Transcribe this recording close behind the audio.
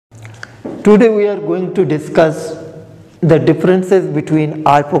Today we are going to discuss the differences between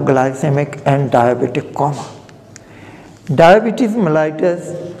hypoglycemic and diabetic coma. Diabetes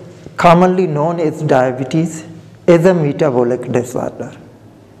mellitus, commonly known as diabetes, is a metabolic disorder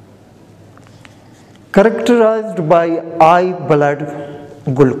characterized by high blood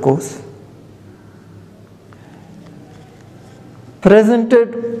glucose, presented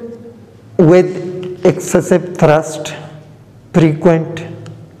with excessive thirst, frequent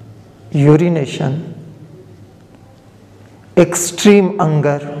urination, extreme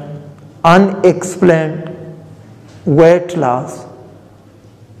hunger, unexplained weight loss,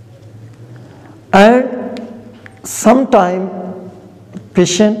 and sometimes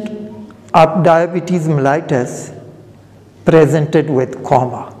patient of diabetes mellitus presented with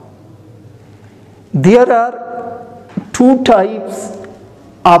coma. There are two types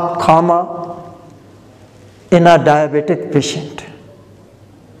of coma in a diabetic patient.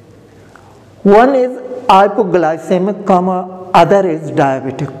 One is hypoglycemic coma, other is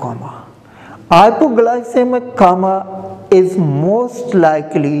diabetic coma. Hypoglycemic coma is most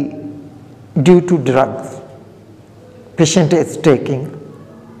likely due to drugs patient is taking,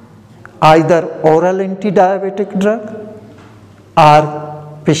 either oral anti-diabetic drug or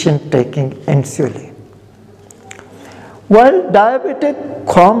patient taking insulin. While diabetic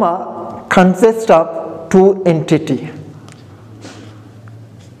coma consists of two entities,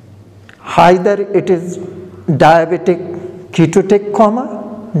 either it is diabetic ketotic coma,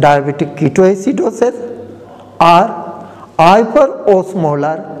 diabetic ketoacidosis, or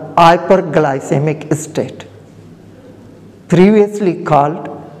hyperosmolar hyperglycemic state, previously called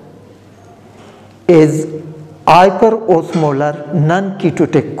is hyperosmolar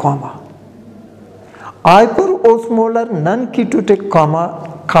non-ketotic coma. Hyperosmolar non-ketotic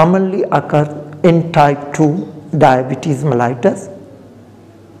coma commonly occurs in type 2 diabetes mellitus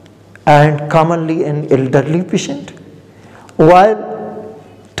and commonly in elderly patient, while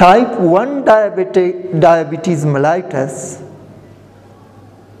type 1 diabetes mellitus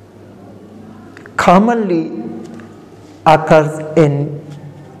commonly occurs in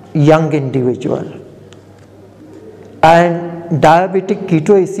young individual, and diabetic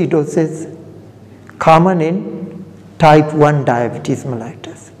ketoacidosis common in type 1 diabetes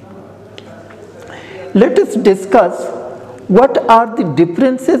mellitus. Let us discuss what are the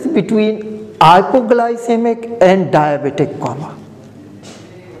differences between hypoglycemic and diabetic coma.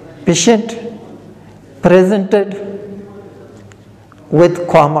 Patient presented with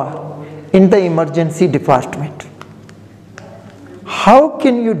coma in the emergency department. How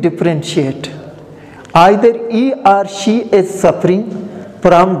can you differentiate? Either he or she is suffering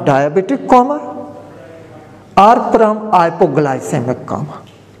from diabetic coma or from hypoglycemic coma.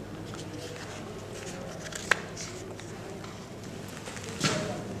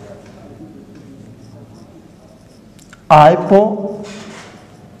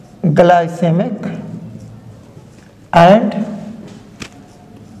 Hypoglycemic and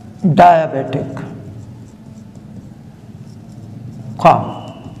diabetic coma.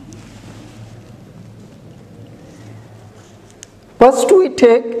 First we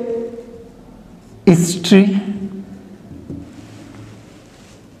take history.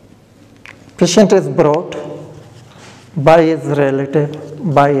 Patient is brought by his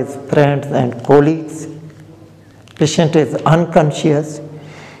relative, by his friends and colleagues. Patient is unconscious.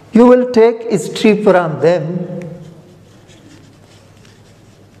 You will take history from them.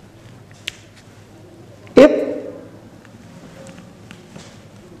 If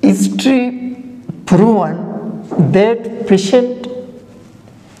history proven that patient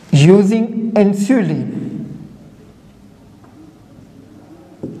using insulin,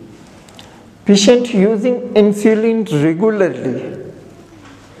 regularly,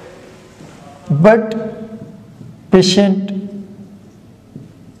 but patient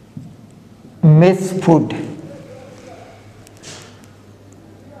miss food,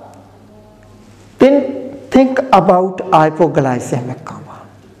 then think about hypoglycemic coma.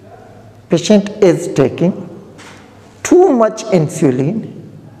 Patient is taking too much insulin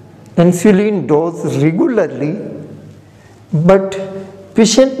dose regularly, but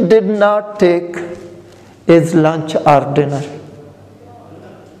patient did not take his lunch or dinner.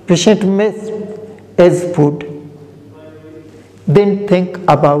 Patient missed his food. Then think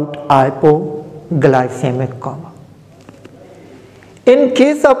about hypoglycemic coma. In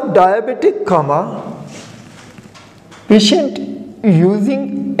case of diabetic coma, patient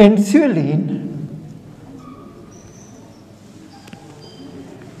using insulin,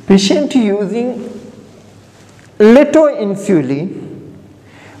 patient using little insulin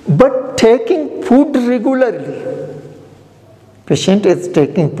but taking food regularly, Patient is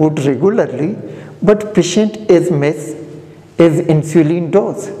taking food regularly, but patient is miss is insulin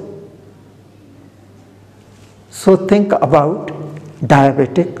dose. So think about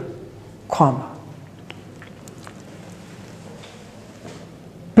diabetic coma.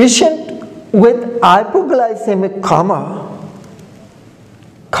 Patient with hypoglycemic coma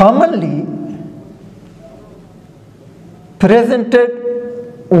commonly presented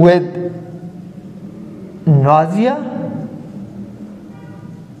with nausea,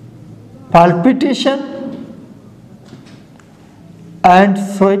 palpitation, and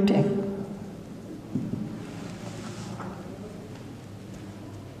sweating.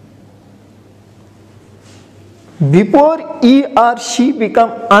 Before he or she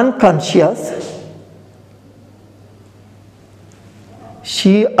become unconscious,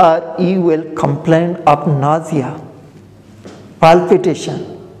 she or he will complain of nausea, palpitation,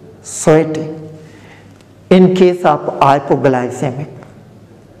 sweating in case of hypoglycemic.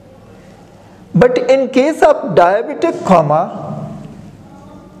 But in case of diabetic coma,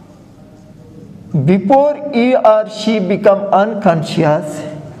 before he or she become unconscious,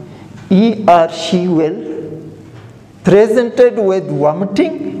 he or she will presented with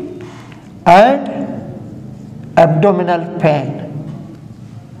vomiting and abdominal pain,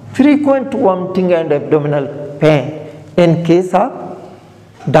 frequent vomiting and abdominal pain in case of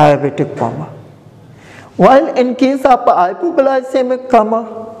diabetic coma. While in case of hypoglycemic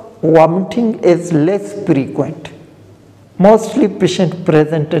coma, vomiting is less frequent. Mostly patient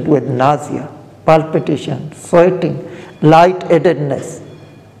presented with nausea, palpitation, sweating, lightheadedness.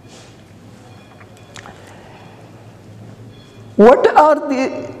 What are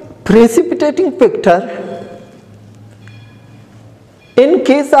the precipitating factors? In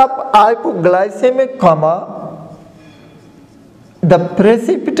case of hypoglycemic coma, the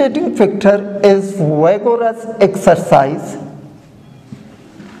precipitating factor is vigorous exercise,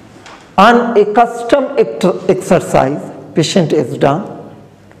 unaccustomed exercise patient is done.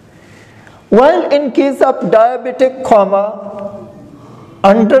 While in case of diabetic coma,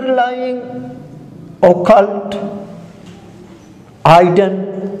 underlying occult hidden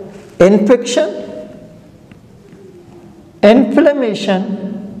infection, inflammation,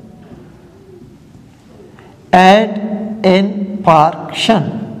 and infarction.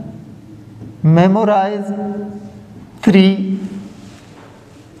 Memorize 3I.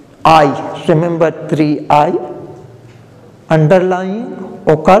 Remember 3I. Underlying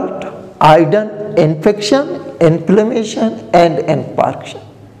occult, hidden infection, inflammation, and infarction.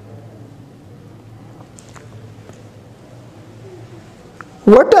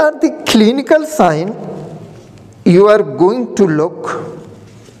 What are the clinical signs you are going to look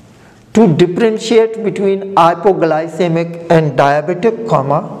to differentiate between hypoglycemic and diabetic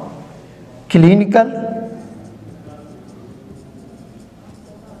coma? Clinical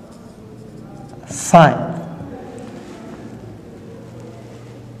sign.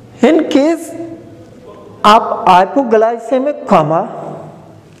 In case of hypoglycemic coma,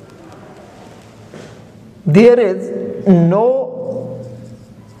 there is no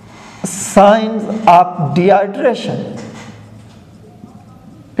signs of dehydration.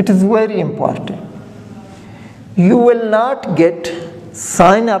 It is very important. You will not get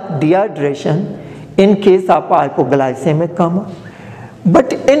sign of dehydration in case of hypoglycemic coma,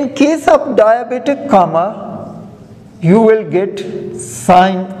 but in case of diabetic coma, you will get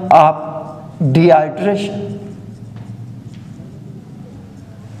sign of dehydration.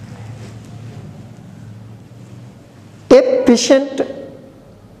 If patient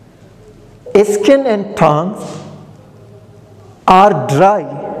skin and tongues are dry,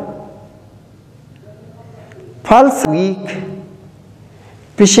 pulse weak,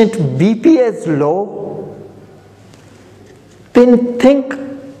 patient BP is low, then think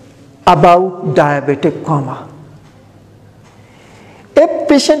about diabetic coma. If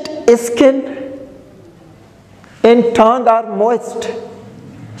patient skin and tongue are moist,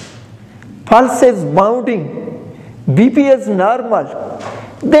 pulse is bounding, BP is normal,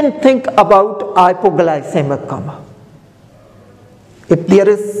 then think about hypoglycemic coma. If there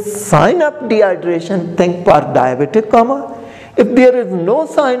is sign of dehydration, think for diabetic coma. If there is no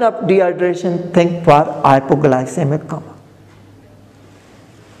sign of dehydration, think for hypoglycemic coma.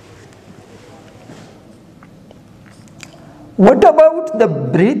 What about the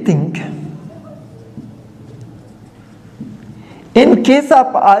breathing? In case of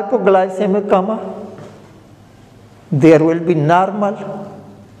hypoglycemic coma, there will be normal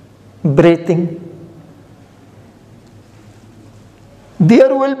breathing.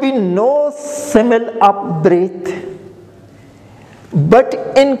 There will be no smell of breath. But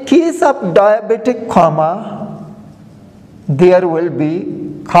in case of diabetic coma, there will be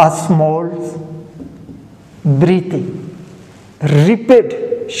Kussmaul's breathing,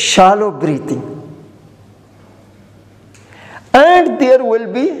 rapid shallow breathing, and there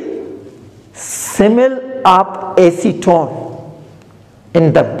will be smell of acetone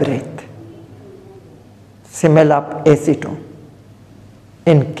in the breath, smell of acetone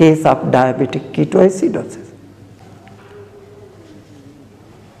in case of diabetic ketoacidosis.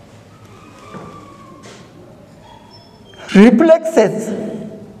 Reflexes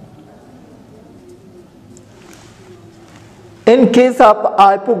in case of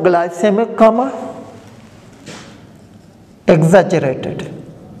hypoglycemic coma, exaggerated,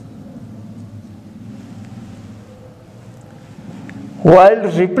 while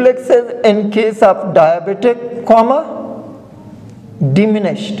reflexes in case of diabetic coma,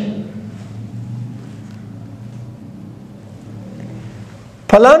 diminished.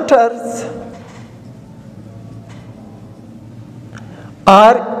 Plantars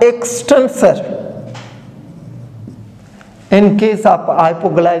are extensor in case of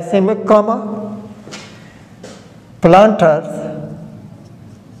hypoglycemic coma. Plantars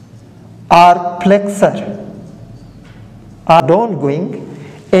are flexor, are downgoing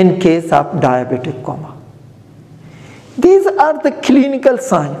in case of diabetic coma. These are the clinical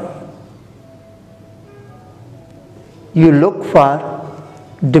signs. You look for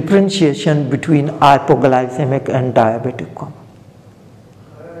differentiation between hypoglycemic and diabetic coma.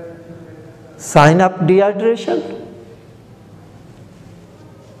 Sign of dehydration,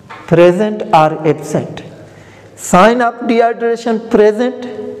 present or absent. Sign of dehydration present,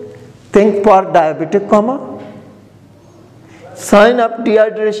 think for diabetic coma. Sign of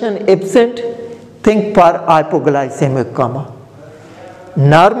dehydration absent, think for hypoglycemic coma.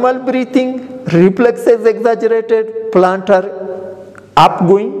 Normal breathing, reflexes exaggerated, plantar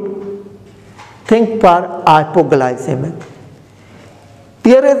upgoing, think for hypoglycemic.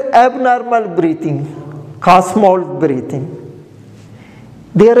 There is abnormal breathing, Kussmaul's breathing.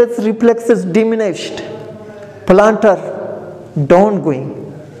 There is reflexes diminished, plantar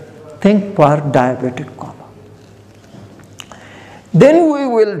downgoing, think for diabetic coma. Then we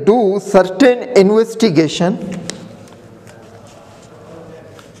will do certain investigation.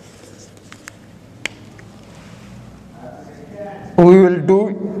 We will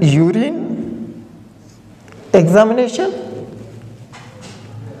do urine examination.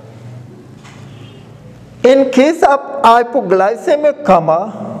 In case of hypoglycemic coma,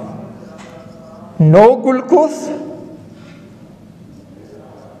 no glucose,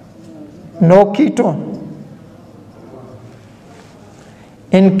 no ketone.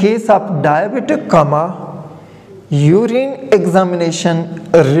 In case of diabetic coma, urine examination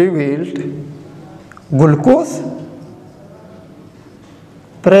revealed glucose,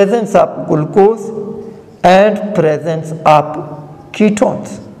 presence of glucose and presence of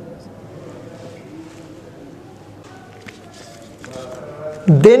ketones.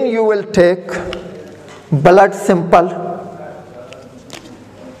 Then you will take blood sample.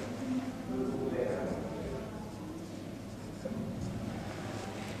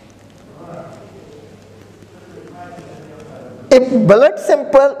 If blood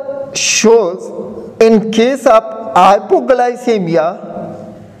sample shows in case of hypoglycemia,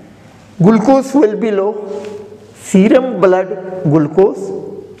 glucose will be low, serum blood glucose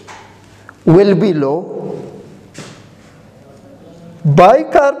will be low,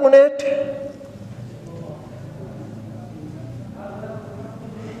 bicarbonate,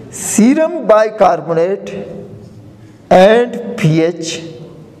 serum bicarbonate and pH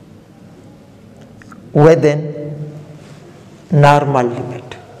within normal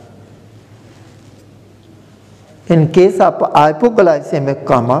limit. In case of hypoglycemic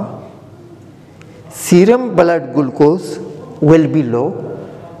coma, serum blood glucose will be low,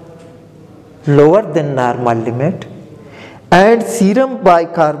 lower than normal limit, and serum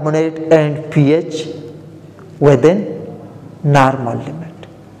bicarbonate and pH within normal limit.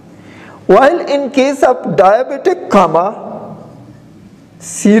 While in case of diabetic coma,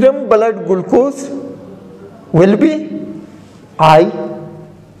 serum blood glucose will be high,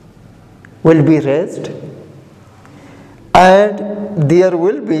 will be raised, and there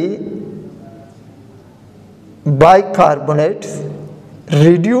will be bicarbonates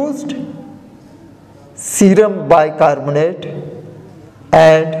reduced, serum bicarbonate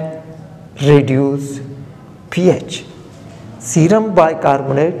and reduced pH. Serum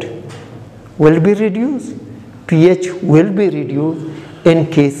bicarbonate will be reduced, pH will be reduced in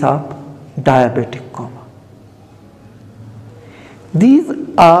case of diabetic coma. These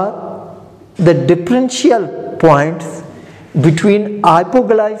are the differential points between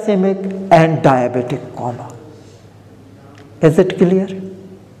hypoglycemic and diabetic coma. Is it clear?